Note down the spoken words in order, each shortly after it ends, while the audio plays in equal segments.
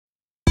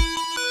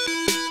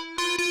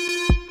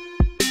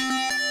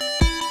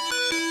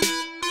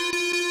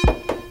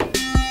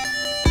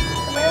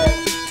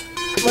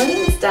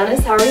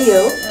Dennis. How are you?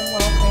 I'm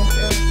well, thank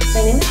you.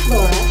 My name is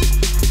Laura.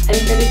 I'm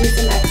here to do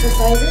some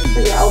exercises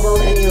for your elbow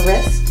and your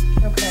wrist.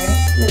 Okay.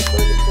 I'm going to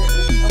close your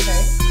curtain.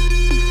 Okay.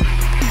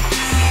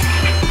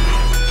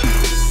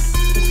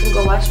 I'm just going to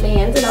go wash my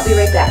hands and I'll be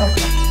right back.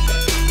 Okay.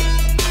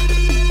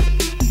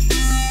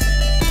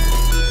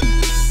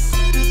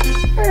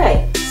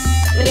 Alright.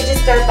 I'm going to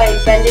just start by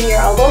bending your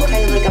elbow,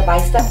 kind of like a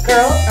bicep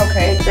curl.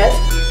 Okay. Like this.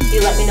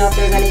 You let me know if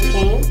there's any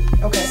pain.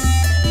 Okay.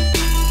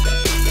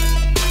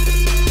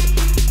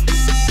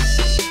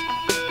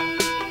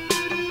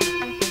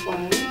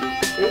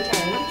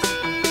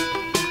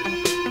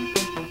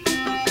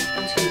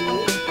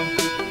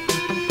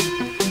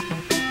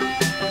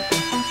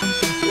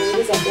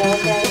 Does that feel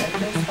okay?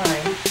 That's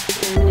fine.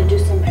 I'm going to do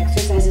some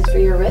exercises for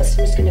your wrist.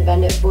 I'm just going to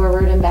bend it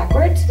forward and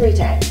backwards 3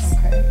 times.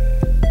 Okay.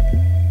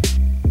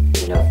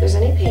 Let me know if there's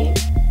any pain.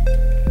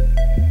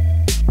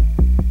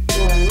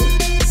 1,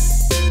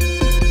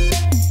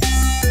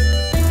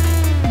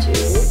 2,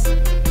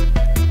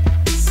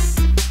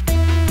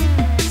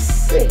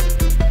 3.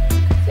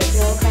 Does that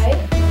feel okay?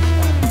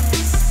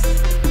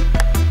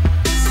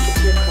 Get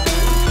to your car.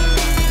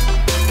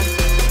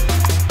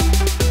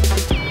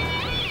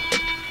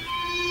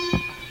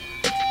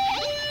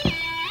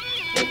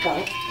 Go.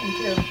 Thank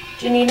you.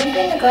 Do you need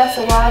anything? A glass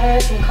of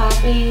water, some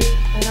coffee,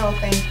 No,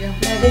 thank you.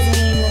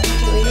 magazine, nothing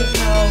to read?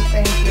 No,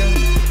 thank you.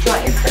 Do you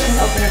want your curtain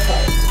open or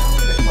closed? I'll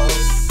leave it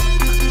closed.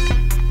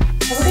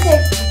 Have a good day.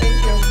 Thank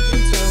you.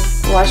 You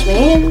too. Wash my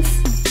hands.